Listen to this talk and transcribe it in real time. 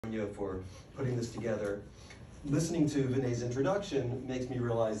For putting this together. Listening to Vinay's introduction makes me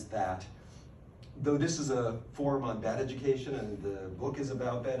realize that though this is a forum on bad education and the book is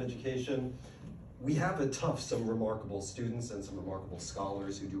about bad education, we have at Tufts some remarkable students and some remarkable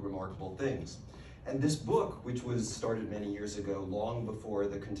scholars who do remarkable things. And this book, which was started many years ago, long before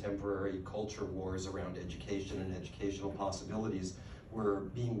the contemporary culture wars around education and educational possibilities were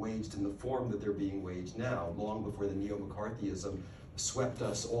being waged in the form that they're being waged now, long before the neo-McCarthyism swept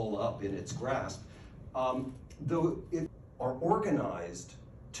us all up in its grasp, though it are organized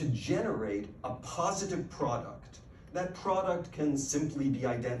to generate a positive product. That product can simply be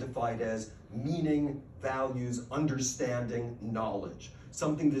identified as meaning, values, understanding, knowledge,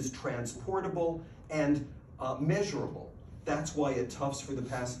 something that is transportable and measurable. That's why at Tufts for the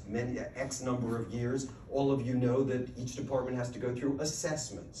past X number of years, all of you know that each department has to go through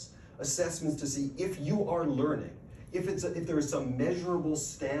assessments to see if you are learning, if there is some measurable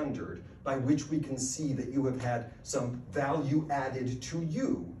standard by which we can see that you have had some value added to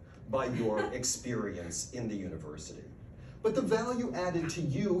you by your experience in the university. But the value added to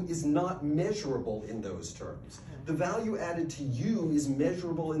you is not measurable in those terms. The value added to you is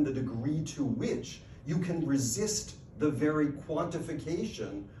measurable in the degree to which you can resist the very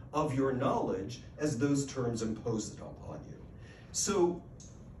quantification of your knowledge as those terms impose it upon you. So,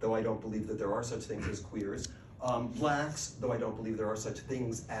 though I don't believe that there are such things as queers, blacks, though I don't believe there are such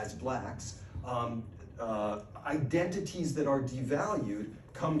things as blacks, identities that are devalued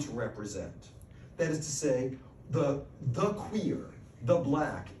come to represent. That is to say, the queer, the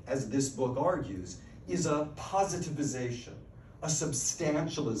black, as this book argues, is a positivization, a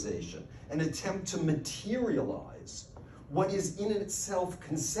substantialization, an attempt to materialize what is in itself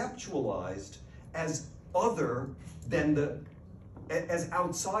conceptualized as other than as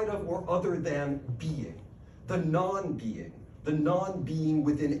outside of or other than being. The non-being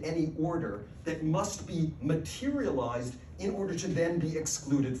within any order that must be materialized in order to then be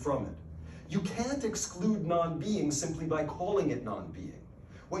excluded from it. You can't exclude non-being simply by calling it non-being.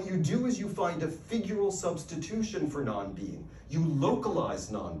 What you do is you find a figural substitution for non-being. You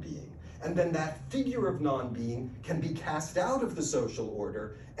localize non-being, and then that figure of non-being can be cast out of the social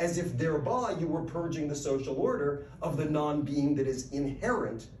order as if thereby you were purging the social order of the non-being that is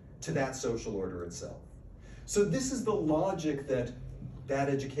inherent to that social order itself. So this is the logic that bad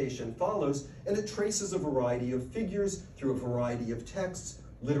education follows, and it traces a variety of figures through a variety of texts,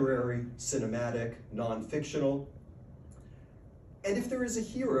 literary, cinematic, non-fictional. And if there is a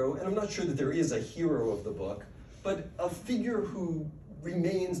hero, and I'm not sure that there is a hero of the book, but a figure who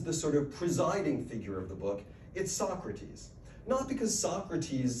remains the sort of presiding figure of the book, it's Socrates. Not because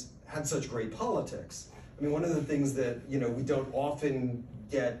Socrates had such great politics. I mean, one of the things that we don't often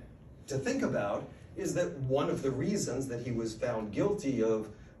get to think about is that one of the reasons that he was found guilty of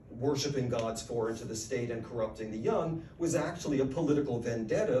worshiping gods foreign to the state and corrupting the young was actually a political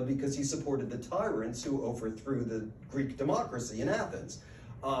vendetta because he supported the tyrants who overthrew the Greek democracy in Athens,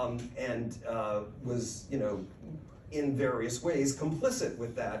 and was, in various ways complicit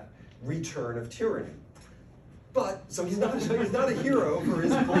with that return of tyranny. But, so he's not a hero for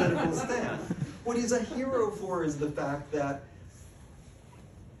his political stand. What he's a hero for is the fact that,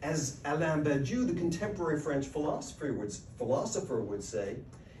 as Alain Badiou, the contemporary French philosopher would say,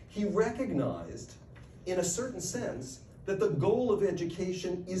 he recognized, in a certain sense, that the goal of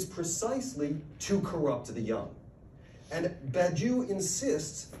education is precisely to corrupt the young. And Badiou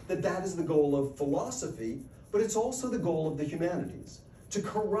insists that that is the goal of philosophy, but it's also the goal of the humanities, to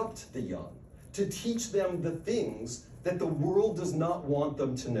corrupt the young, to teach them the things that the world does not want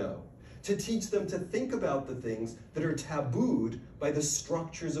them to know, to teach them to think about the things that are tabooed by the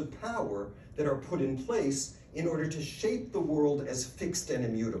structures of power that are put in place in order to shape the world as fixed and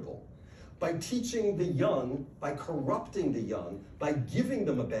immutable. By teaching the young, by corrupting the young, by giving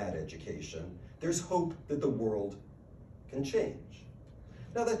them a bad education, there's hope that the world can change.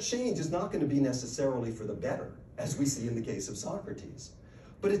 Now that change is not going to be necessarily for the better, as we see in the case of Socrates.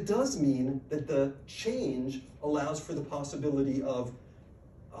 But it does mean that the change allows for the possibility of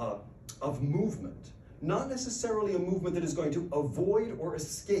movement. Not necessarily a movement that is going to avoid or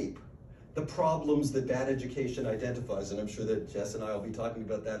escape the problems that bad education identifies, and I'm sure that Jess and I will be talking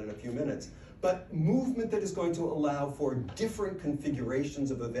about that in a few minutes, but movement that is going to allow for different configurations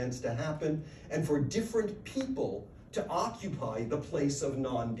of events to happen and for different people to occupy the place of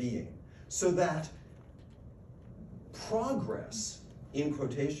non-being, so that progress, in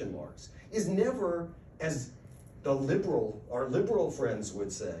quotation marks, is never, as our liberal friends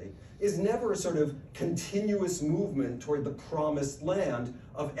would say, is never a sort of continuous movement toward the promised land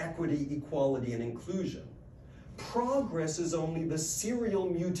of equity, equality, and inclusion. progress is only the serial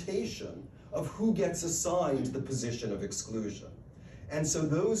mutation of who gets assigned the position of exclusion. And so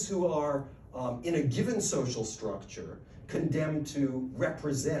those who are in a given social structure condemned to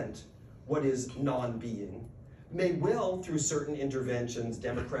represent what is non-being may well, through certain interventions,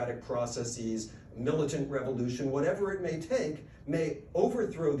 democratic processes, militant revolution, whatever it may take, may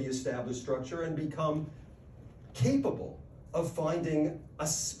overthrow the established structure and become capable of finding a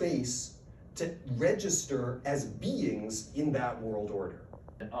space to register as beings in that world order.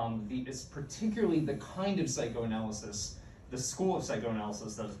 It's particularly the kind of psychoanalysis, the school of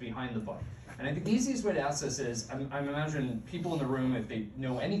psychoanalysis that is behind the book. And I think the easiest way to ask this is, I imagine people in the room, if they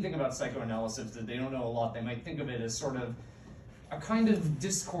know anything about psychoanalysis, that they don't know a lot, they might think of it as sort of a kind of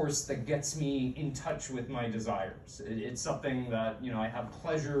discourse that gets me in touch with my desires. It's something that, I have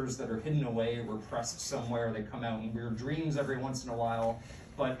pleasures that are hidden away, repressed somewhere, they come out in weird dreams every once in a while,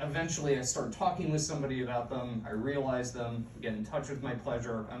 but eventually I start talking with somebody about them, I realize them, get in touch with my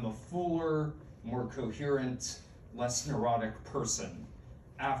pleasure, I'm a fuller, more coherent, less neurotic person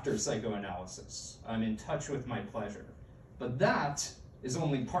after psychoanalysis. I'm in touch with my pleasure. But that is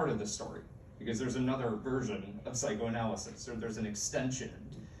only part of the story, because there's another version of psychoanalysis, or there's an extension,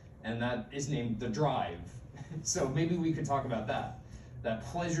 and that is named the drive. So maybe we could talk about that. That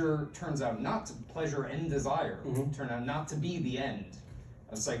pleasure turns out not to, pleasure and desire turn out not to be the end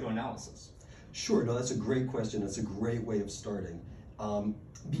of psychoanalysis. Sure, no, that's a great question. It's a great way of starting.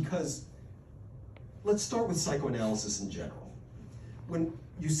 Because let's start with psychoanalysis in general. When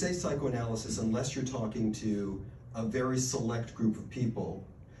you say psychoanalysis, unless you're talking to a very select group of people,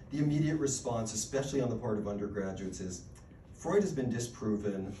 the immediate response, especially on the part of undergraduates, is Freud has been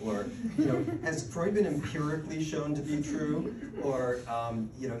disproven, or has Freud been empirically shown to be true, or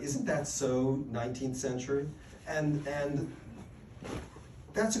isn't that so 19th century? And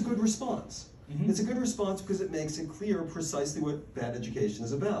that's a good response. It's a good response because it makes it clear precisely what bad education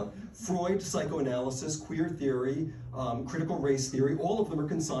is about. Freud, psychoanalysis, queer theory, critical race theory, all of them are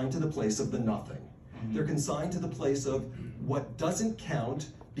consigned to the place of the nothing. They're consigned to the place of what doesn't count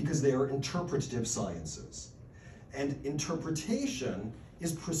because they are interpretative sciences. And interpretation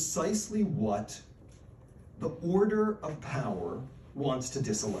is precisely what the order of power wants to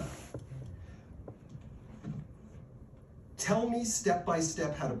disallow. Tell me step by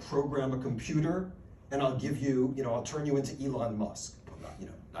step how to program a computer, and I'll give you, I'll turn you into Elon Musk.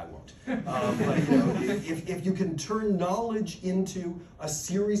 I won't. But if you can turn knowledge into a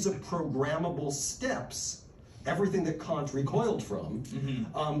series of programmable steps, everything that Kant recoiled from,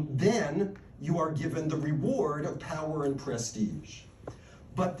 then you are given the reward of power and prestige.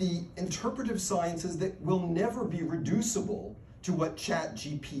 But the interpretive sciences that will never be reducible to what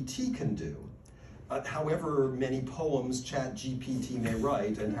ChatGPT can do, however many poems ChatGPT may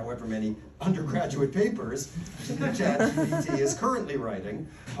write, and however many undergraduate papers ChatGPT is currently writing,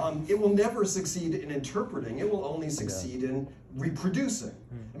 it will never succeed in interpreting. It will only succeed in reproducing.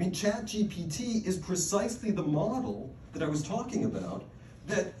 I mean, ChatGPT is precisely the model that I was talking about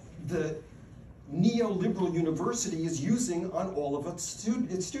that the neoliberal university is using on all of its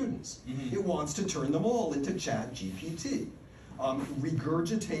students. It wants to turn them all into ChatGPT,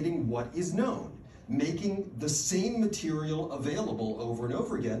 regurgitating what is known, making the same material available over and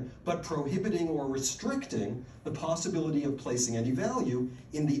over again, but prohibiting or restricting the possibility of placing any value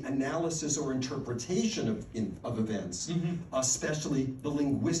in the analysis or interpretation of events, especially the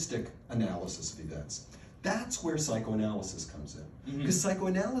linguistic analysis of events. That's where psychoanalysis comes in. Because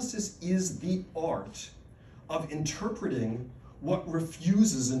psychoanalysis is the art of interpreting what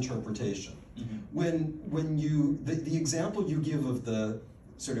refuses interpretation. When you, the example you give of the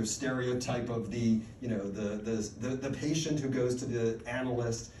sort of stereotype of the patient who goes to the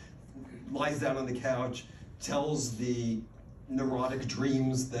analyst, lies down on the couch, tells the neurotic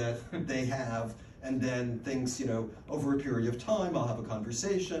dreams that they have, and then thinks, over a period of time, I'll have a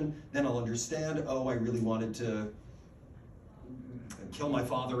conversation, then I'll understand, oh, I really wanted to kill my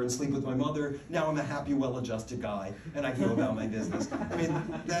father and sleep with my mother. Now I'm a happy, well-adjusted guy, and I can go about my business. I mean,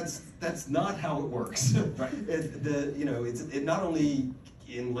 that's not how it works. Right? It not only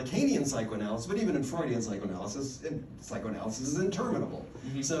in Lacanian psychoanalysis, but even in Freudian psychoanalysis is interminable.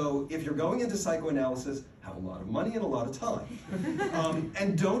 So if you're going into psychoanalysis, have a lot of money and a lot of time.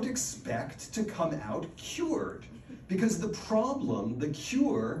 And don't expect to come out cured. Because the problem, the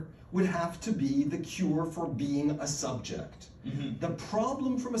cure, would have to be the cure for being a subject. The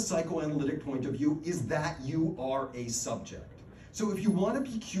problem from a psychoanalytic point of view is that you are a subject. So if you want to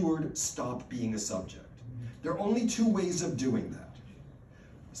be cured, stop being a subject. There are only two ways of doing that.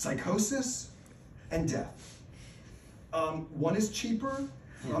 Psychosis and death. One is cheaper,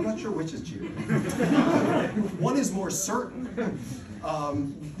 I'm not sure which is cheaper. One is more certain.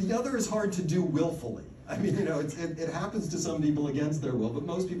 The other is hard to do willfully. I mean, you know, it happens to some people against their will, but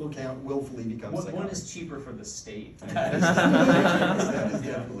most people can't willfully become psychotic. One is cheaper for the state. That is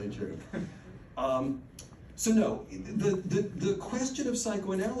definitely true. So no, the question of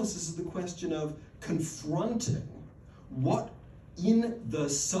psychoanalysis is the question of confronting what in the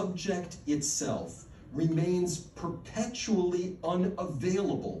subject itself remains perpetually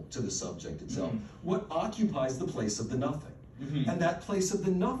unavailable to the subject itself, what occupies the place of the nothing. And that place of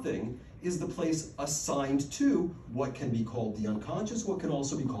the nothing is the place assigned to what can be called the unconscious, what can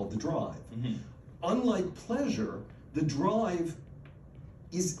also be called the drive. Unlike pleasure, the drive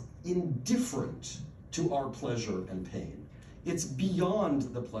is indifferent to our pleasure and pain. It's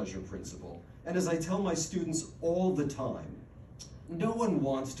beyond the pleasure principle. And as I tell my students all the time, no one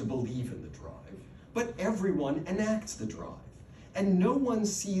wants to believe in the drive, but everyone enacts the drive. And no one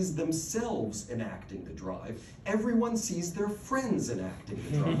sees themselves enacting the drive. Everyone sees their friends enacting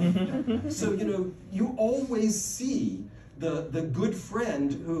the drive. So, you know, you always see the good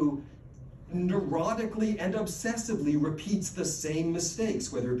friend who neurotically and obsessively repeats the same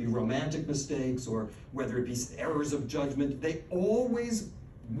mistakes, whether it be romantic mistakes or whether it be errors of judgment. They always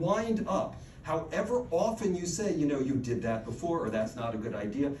wind up, however often you say, you know, you did that before or that's not a good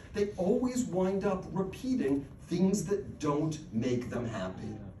idea, they always wind up repeating things that don't make them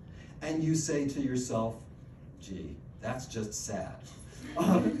happy. And you say to yourself, gee, that's just sad.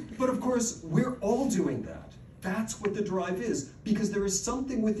 But of course, we're all doing that. That's what the drive is, because there is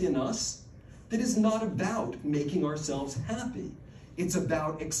something within us that is not about making ourselves happy. It's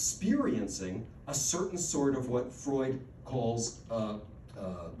about experiencing a certain sort of what Freud calls,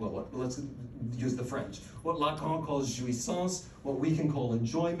 well, let's use the French, what Lacan calls jouissance, what we can call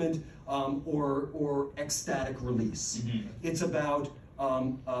enjoyment, or ecstatic release. It's about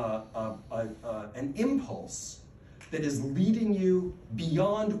an impulse that is leading you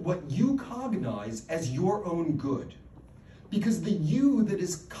beyond what you cognize as your own good. Because the you that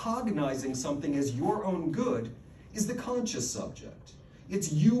is cognizing something as your own good is the conscious subject.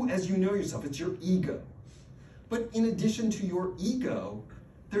 It's you as you know yourself, it's your ego. But in addition to your ego,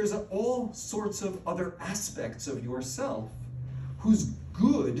 there's all sorts of other aspects of yourself whose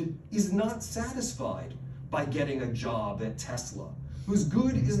good is not satisfied by getting a job at Tesla, whose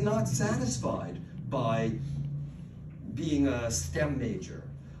good is not satisfied by being a STEM major,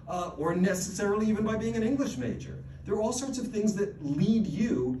 or necessarily even by being an English major. There are all sorts of things that lead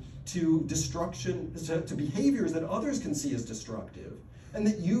you to destruction, to behaviors that others can see as destructive, and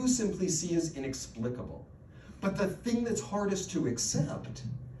that you simply see as inexplicable. But the thing that's hardest to accept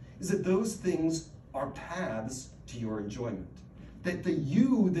is that those things are paths to your enjoyment. That the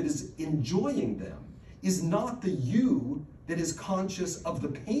you that is enjoying them is not the you that is conscious of the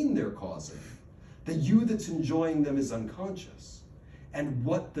pain they're causing. The you that's enjoying them is unconscious. And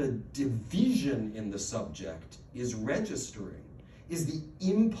what the division in the subject is registering is the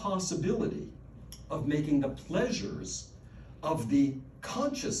impossibility of making the pleasures of the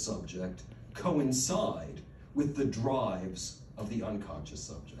conscious subject coincide with the drives of the unconscious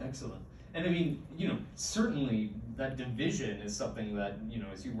subject. Excellent. And I mean, you know, certainly that division is something that, you know,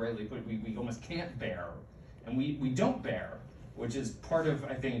 as you rightly put, we almost can't bear, and we don't bear, which is part of,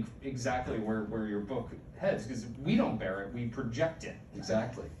 I think, exactly where your book heads, because we don't bear it, we project it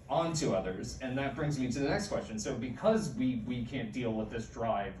Exactly. onto others. And that brings me to the next question. So because we can't deal with this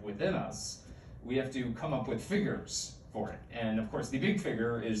drive within us, we have to come up with figures for it. And of course, the big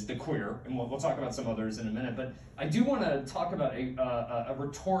figure is the queer, and we'll talk about some others in a minute, but I do want to talk about a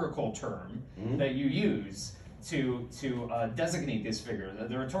rhetorical term that you use to designate this figure.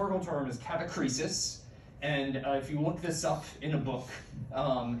 The rhetorical term is catachresis. And if you look this up in a book,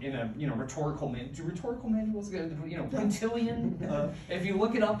 in a rhetorical manuals, quintillion. If you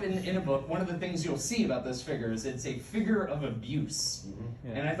look it up in a book, one of the things you'll see about this figure is it's a figure of abuse.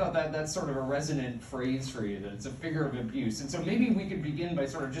 And I thought that's sort of a resonant phrase for you, that it's a figure of abuse. And so maybe we could begin by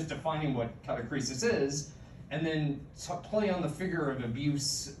sort of just defining what catachresis is, and then play on the figure of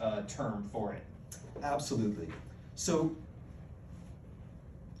abuse term for it. Absolutely. So,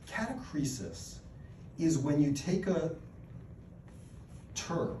 catachresis is when you take a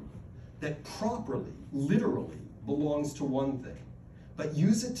term that properly, literally, belongs to one thing, but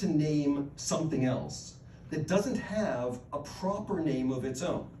use it to name something else that doesn't have a proper name of its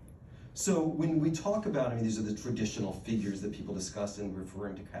own. So when we talk about, I mean, these are the traditional figures that people discuss in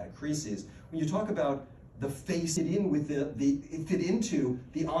referring to catachresis, when you talk about the face fit in with fit into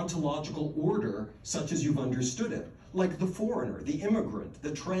the ontological order such as you've understood it, like the foreigner, the immigrant,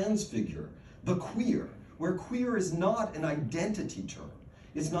 the trans figure, the queer, where queer is not an identity term.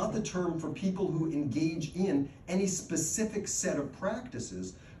 It's not the term for people who engage in any specific set of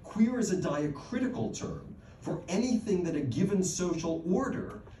practices. Queer is a diacritical term for anything that a given social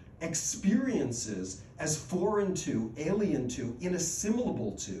order experiences as foreign to, alien to,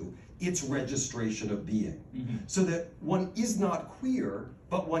 inassimilable to its registration of being. So that one is not queer,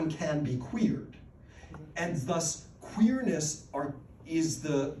 but one can be queered. And thus, queerness is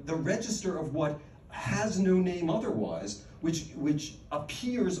the register of what has no name otherwise, which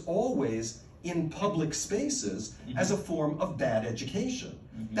appears always in public spaces as a form of bad education.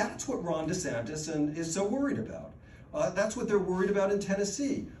 That's what Ron DeSantis is so worried about. That's what they're worried about in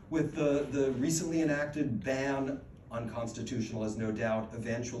Tennessee with the recently enacted ban, unconstitutional as no doubt,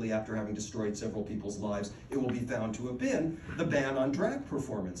 eventually after having destroyed several people's lives, it will be found to have been the ban on drag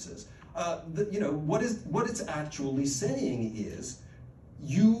performances. What it's actually saying is,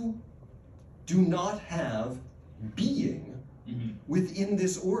 you do not have being within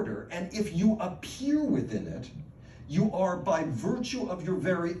this order, and if you appear within it, you are, by virtue of your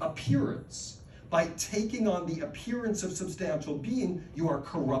very appearance, by taking on the appearance of substantial being, you are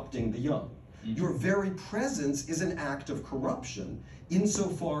corrupting the young. Your very presence is an act of corruption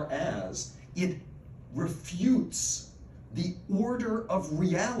insofar as it refutes the order of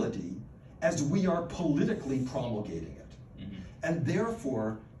reality as we are politically promulgating it. And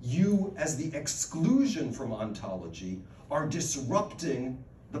therefore, you, as the exclusion from ontology, are disrupting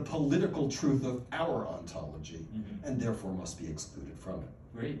the political truth of our ontology, and therefore must be excluded from it.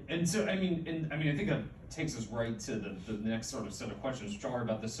 Great. And so, I think that takes us right to the next sort of set of questions, which are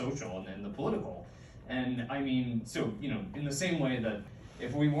about the social and the political. And I mean, so, in the same way that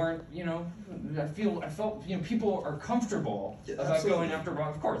if we weren't, I felt, people are comfortable about going after,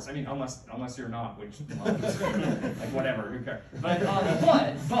 of course, unless you're not, which, like, whatever, who cares?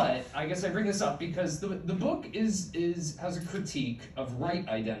 But I guess I bring this up because the book has a critique of right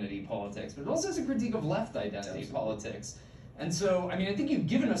identity politics, but it also has a critique of left identity politics. And so, I think you've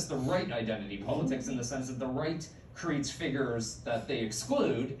given us the right identity politics in the sense that the right creates figures that they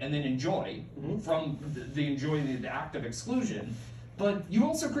exclude and then enjoy from the act of exclusion. But you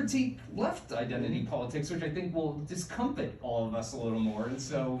also critique left identity politics, which I think will discomfort all of us a little more, and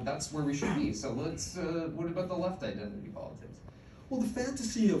so that's where we should be. So let's, what about the left identity politics? Well, the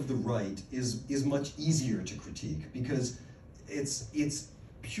fantasy of the right is much easier to critique because it's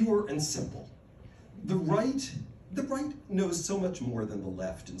pure and simple. The right knows so much more than the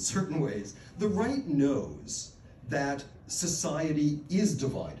left in certain ways. The right knows that society is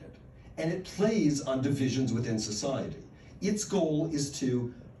divided, and it plays on divisions within society. Its goal is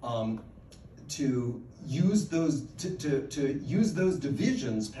to use those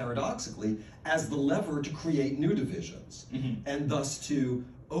divisions, paradoxically, as the lever to create new divisions, and thus to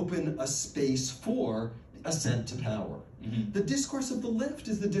open a space for ascent to power. The discourse of the left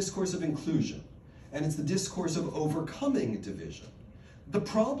is the discourse of inclusion, and it's the discourse of overcoming division. The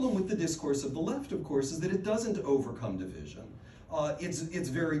problem with the discourse of the left, of course, is that it doesn't overcome division. Its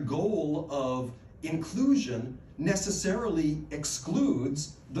very goal of inclusion necessarily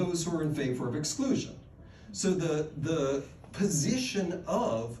excludes those who are in favor of exclusion. So the position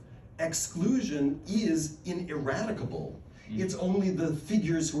of exclusion is ineradicable. It's only the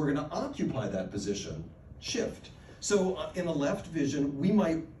figures who are going to occupy that position shift. So in a left vision, we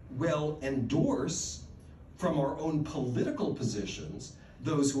might well endorse from our own political positions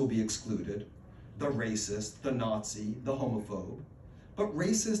those who will be excluded, the racist, the Nazi, the homophobe. But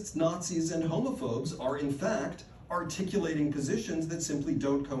racists, Nazis, and homophobes are, in fact, articulating positions that simply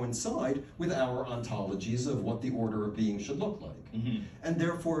don't coincide with our ontologies of what the order of being should look like. And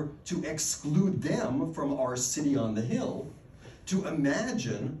therefore, to exclude them from our city on the hill, to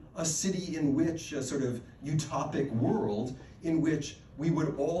imagine a city in which, a sort of utopic world in which we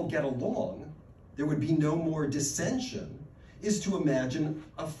would all get along, there would be no more dissension, is to imagine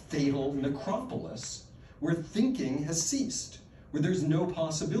a fatal necropolis where thinking has ceased, where there's no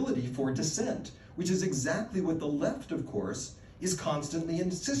possibility for dissent, which is exactly what the left, of course, is constantly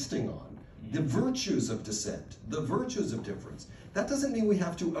insisting on. The virtues of dissent, the virtues of difference. That doesn't mean we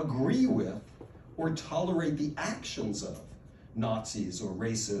have to agree with or tolerate the actions of Nazis or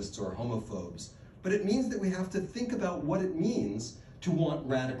racists or homophobes, but it means that we have to think about what it means to want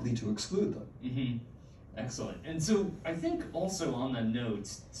radically to exclude them. Excellent. And so I think also on that note,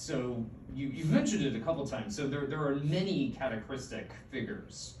 so you've mentioned it a couple times, so there are many catachristic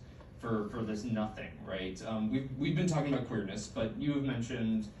figures for this nothing, right? We've been talking about queerness, but you have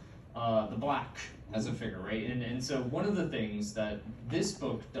mentioned the black as a figure, right? And so one of the things that this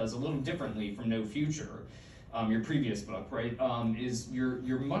book does a little differently from No Future your previous book, right, is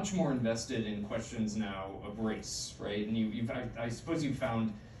you're much more invested in questions now of race, right? And I suppose you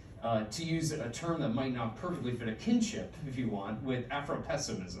found, to use a term that might not perfectly fit, a kinship, if you want, with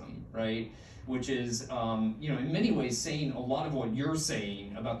Afro-pessimism, right? Which is, in many ways saying a lot of what you're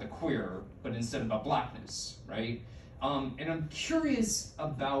saying about the queer, but instead about blackness, right? And I'm curious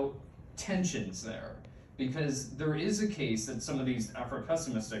about tensions there, because there is a case that some of these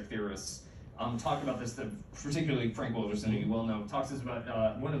Afro-pessimistic theorists talk about this, that particularly Frank Wilderson, who you well know, talks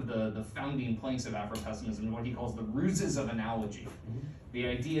about one of the founding planks of Afro-pessimism, what he calls the ruses of analogy. The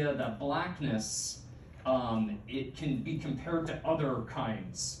idea that blackness, it can be compared to other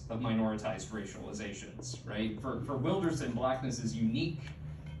kinds of minoritized racializations, right? For Wilderson, blackness is unique,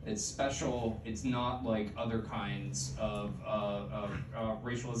 it's special, it's not like other kinds of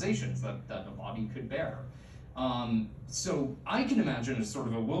racializations that a body could bear. So I can imagine as sort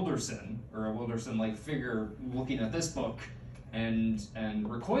of a Wilderson, or a Wilderson-like figure, looking at this book and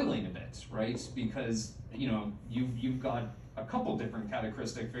recoiling a bit, right? Because, you've got a couple different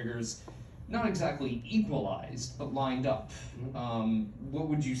catachristic figures, not exactly equalized, but lined up. What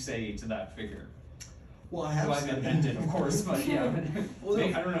would you say to that figure? Well, I've invented, of course, but yeah. Well, no.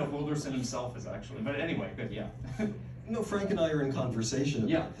 I don't know if Wilderson himself is actually, but anyway, good, yeah. No, Frank and I are in conversation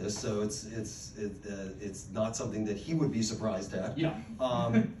about this, so it's not something that he would be surprised at. Yeah.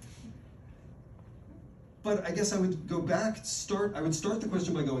 But I guess I would go back. I would start the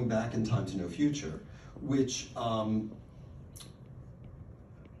question by going back in time to no future, which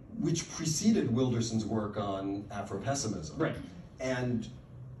preceded Wilderson's work on Afro-pessimism. Right. And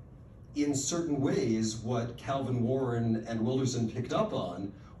in certain ways, what Calvin Warren and Wilderson picked up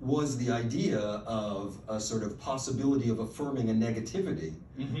on was the idea of a sort of possibility of affirming a negativity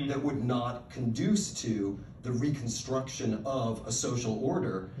that would not conduce to the reconstruction of a social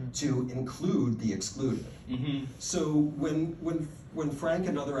order to include the excluded. So when Frank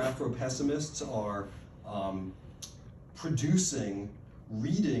and other Afro-pessimists are producing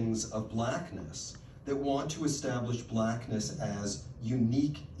readings of blackness that want to establish blackness as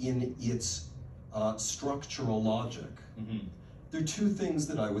unique in its structural logic, there are two things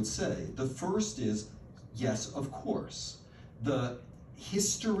that I would say. The first is, yes, of course, the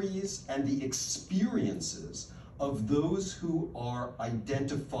histories and the experiences of those who are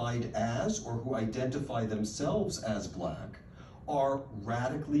identified as, or who identify themselves as black, are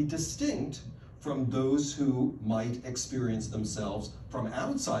radically distinct from those who might experience themselves from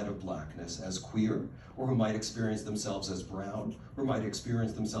outside of blackness as queer, or who might experience themselves as brown, or might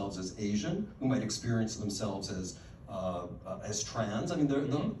experience themselves as Asian, who might experience themselves as trans. I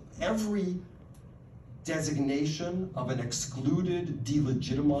mean, every designation of an excluded,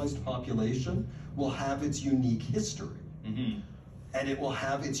 delegitimized population will have its unique history. And it will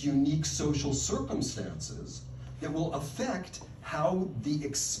have its unique social circumstances that will affect how the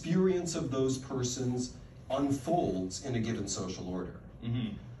experience of those persons unfolds in a given social order.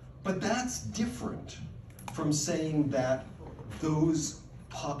 But that's different from saying that those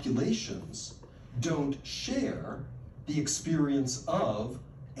populations don't share the experience of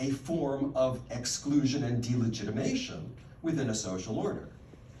a form of exclusion and delegitimation within a social order.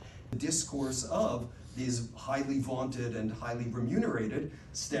 The discourse of these highly vaunted and highly remunerated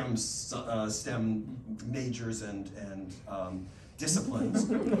STEM majors and disciplines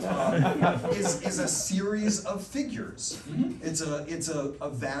is a series of figures. It's a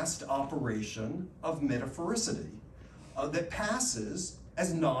vast operation of metaphoricity that passes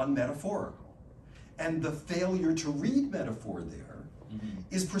as non-metaphorical. And the failure to read metaphor there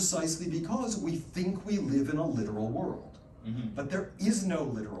is precisely because we think we live in a literal world. But there is no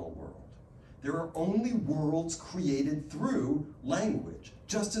literal world. There are only worlds created through language,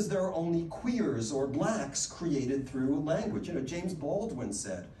 just as there are only queers or blacks created through language. You know, James Baldwin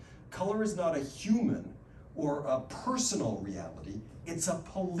said, color is not a human or a personal reality, it's a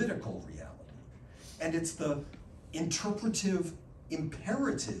political reality. And it's the interpretive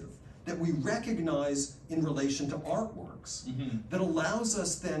imperative that we recognize in relation to artworks that allows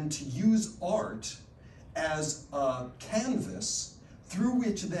us then to use art as a canvas through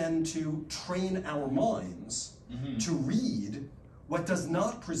which then to train our minds to read what does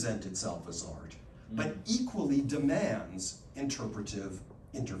not present itself as art, but equally demands interpretive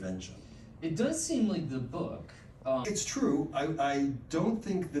intervention. It does seem like the book... It's true. I don't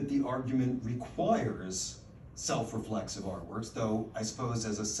think that the argument requires self-reflexive artworks, though I suppose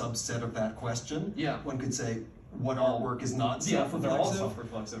as a subset of that question, one could say, what artwork is not self-reflexive? They're all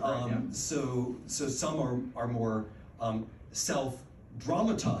self-reflexive, right? So some are more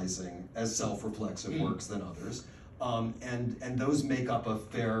self-dramatizing as self-reflexive works than others. And those make up a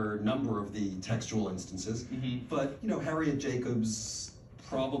fair number of the textual instances. But Harriet Jacobs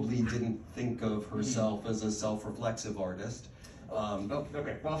probably didn't think of herself as a self-reflexive artist.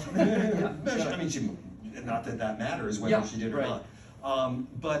 Okay. Well, I mean, not that that matters whether she did or not.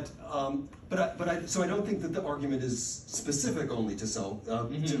 So I don't think that the argument is specific only to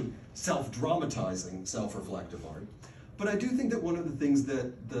self-dramatizing self-reflective art. But I do think that one of the things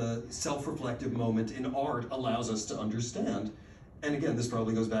that the self-reflective moment in art allows us to understand, and again, this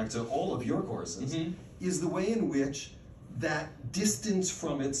probably goes back to all of your courses, is the way in which that distance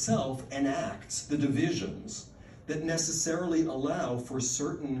from itself enacts the divisions that necessarily allow for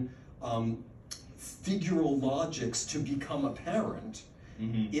certain figural logics to become apparent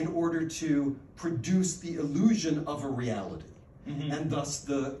in order to produce the illusion of a reality, and thus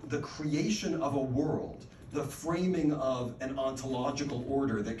the creation of a world, the framing of an ontological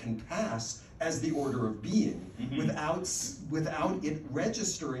order that can pass as the order of being without it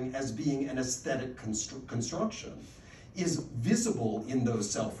registering as being an aesthetic construction, is visible in those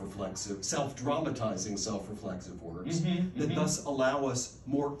self-reflexive, self-dramatizing self-reflexive works that thus allow us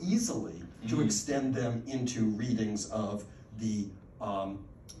more easily to extend them into readings of the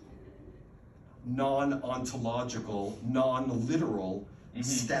non-ontological, non-literal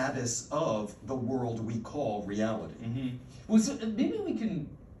status of the world we call reality. Well, so maybe we can,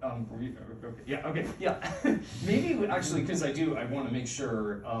 maybe actually, because I want to make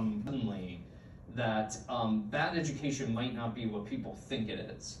sure, that bad education might not be what people think it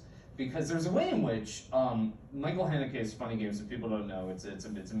is. Because there's a way in which Michael Haneke's Funny Games, if people don't know, it's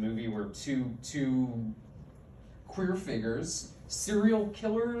a movie where two queer figures, serial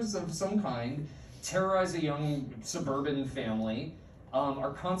killers of some kind, terrorize a young suburban family,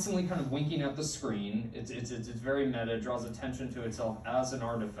 are constantly kind of winking at the screen. It's very meta, draws attention to itself as an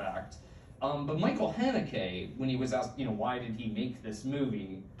artifact. But Michael Haneke, when he was asked, why did he make this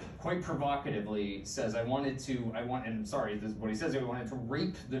movie, quite provocatively says, I wanted to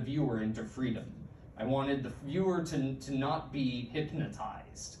rape the viewer into freedom. I wanted the viewer to not be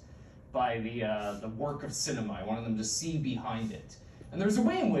hypnotized by the work of cinema. I wanted them to see behind it. And there's a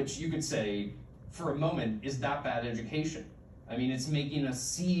way in which you could say, for a moment, is that bad education? I mean, it's making us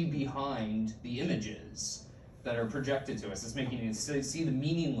see behind the images that are projected to us. It's making us see the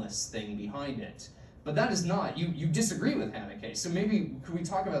meaningless thing behind it. But that is not, you disagree with Haneke. So maybe, could we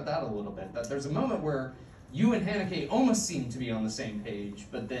talk about that a little bit? That there's a moment where you and Haneke almost seem to be on the same page,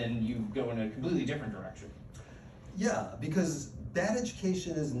 but then you go in a completely different direction. Yeah, because bad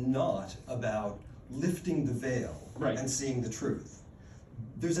education is not about lifting the veil and seeing the truth.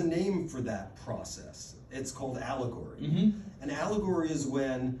 There's a name for that process. It's called allegory. An allegory is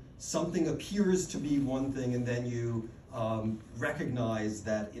when something appears to be one thing and then you recognize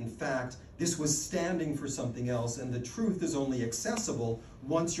that, in fact, this was standing for something else, and the truth is only accessible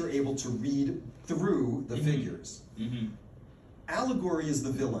once you're able to read through the figures. Allegory is the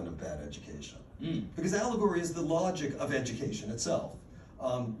villain of bad education, because allegory is the logic of education itself.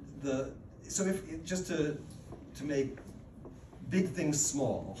 Just to make big things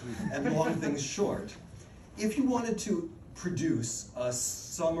small and long things short, if you wanted to produce a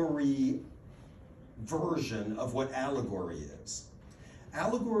summary version of what allegory is,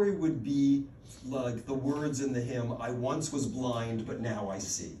 allegory would be like the words in the hymn, I once was blind, but now I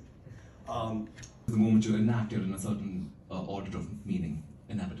see. The moment you enact it in a certain order of meaning,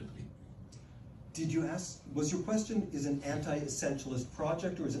 inevitably. Did you ask, was your question, is an anti-essentialist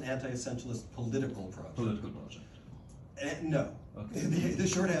project or is an anti-essentialist political project? Political project. No. Okay. The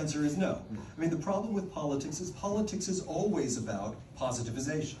short answer is no. I mean, the problem with politics is always about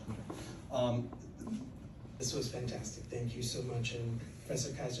positivization. This was fantastic. Thank you so much. And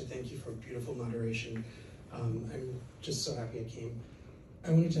Professor Kaiser, thank you for beautiful moderation. I'm just so happy I came.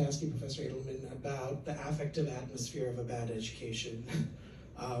 I wanted to ask you, Professor Edelman, about the affective atmosphere of a bad education.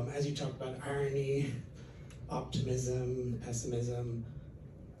 As you talk about irony, optimism, pessimism,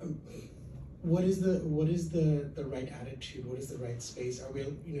 what is the right attitude? What is the right space? Are we,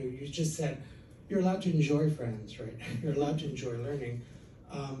 you just said you're allowed to enjoy friends, right? You're allowed to enjoy learning,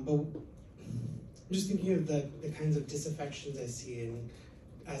 but I'm just thinking of the kinds of disaffections I see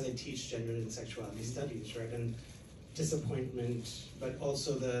as I teach gender and sexuality studies, right? And disappointment, but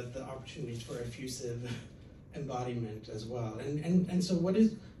also the opportunities for effusive embodiment as well. And so what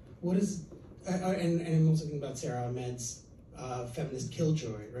is and I'm also thinking about Sarah Ahmed's feminist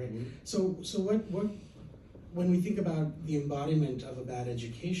killjoy, right? So what when we think about the embodiment of a bad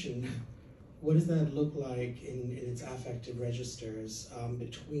education, what does that look like in its affective registers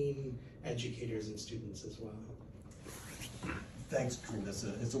between educators and students as well? Thanks, Kareem.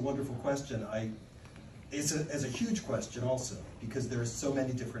 It's a wonderful question. it's a huge question also, because there are so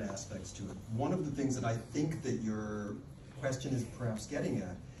many different aspects to it. One of the things that I think that your question is perhaps getting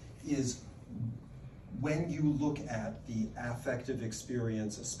at is when you look at the affective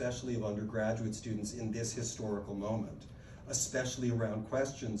experience, especially of undergraduate students in this historical moment, especially around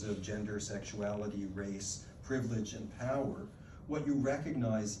questions of gender, sexuality, race, privilege, and power, what you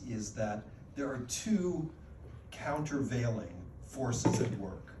recognize is that there are two countervailing forces at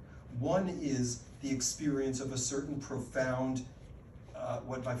work. One is the experience of a certain profound,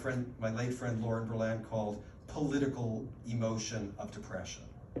 what my late friend Lauren Berlant called political emotion of depression.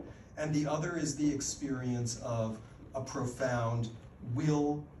 And the other is the experience of a profound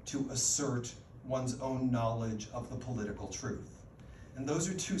will to assert one's own knowledge of the political truth. And those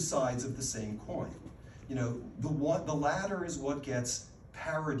are two sides of the same coin. You know, the latter is what gets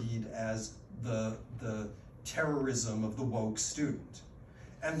parodied as the terrorism of the woke student.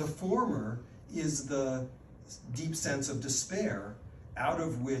 And the former is the deep sense of despair out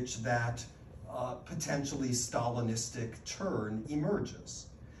of which that potentially Stalinistic turn emerges.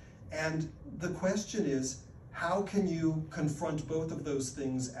 And the question is, how can you confront both of those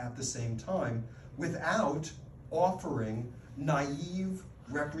things at the same time without offering naive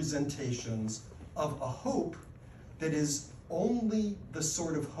representations of a hope that is only the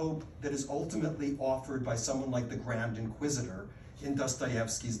sort of hope that is ultimately offered by someone like the Grand Inquisitor in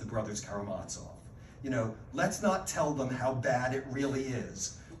Dostoevsky's The Brothers Karamazov. You know, let's not tell them how bad it really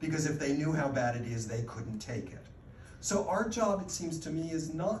is, because if they knew how bad it is, they couldn't take it. So our job, it seems to me,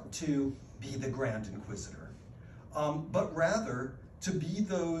 is not to be the Grand Inquisitor, but rather to be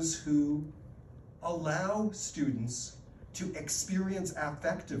those who allow students to experience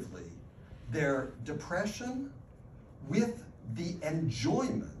affectively their depression with the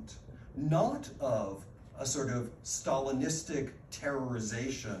enjoyment, not of a sort of Stalinistic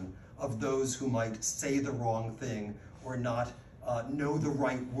terrorization of those who might say the wrong thing or not know the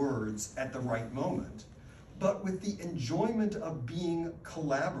right words at the right moment, but with the enjoyment of being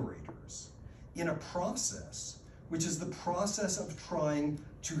collaborators in a process, which is the process of trying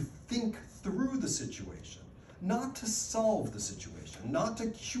to think through the situation, not to solve the situation, not to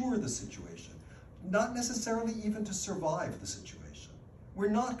cure the situation, not necessarily even to survive the situation. We're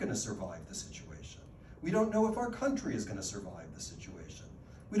not going to survive the situation. We don't know if our country is going to survive the situation.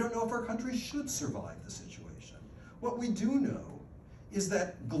 We don't know if our country should survive the situation. What we do know is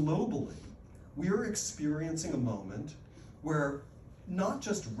that globally, we are experiencing a moment where not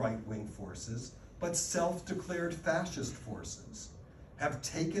just right-wing forces, but self-declared fascist forces have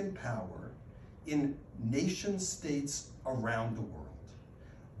taken power in nation-states around the world,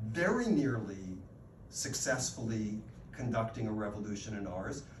 very nearly successfully conducting a revolution in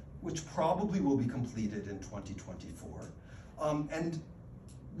ours, which probably will be completed in 2024. And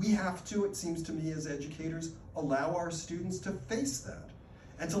we have to, it seems to me as educators, allow our students to face that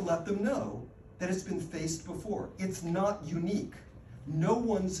and to let them know that it's been faced before. It's not unique. No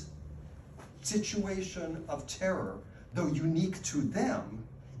one's situation of terror, though unique to them,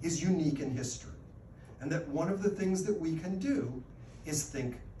 is unique in history. And that one of the things that we can do is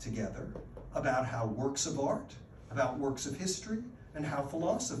think together about how works of art, about works of history, and how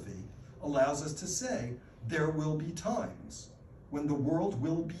philosophy allows us to say there will be times when the world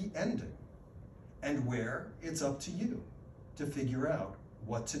will be ending, and where it's up to you to figure out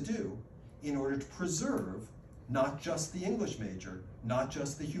what to do in order to preserve not just the English major, not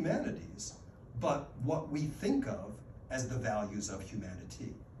just the humanities, but what we think of as the values of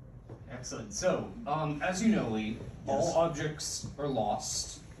humanity. Excellent. So, as you know, Lee, all objects are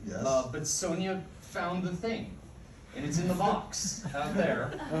lost. Yes. But Sonia found the thing, and it's in the box out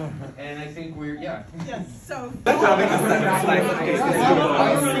there. And I think we're, yeah. Yes, so. Are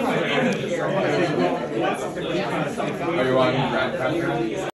you on Grant Patrick?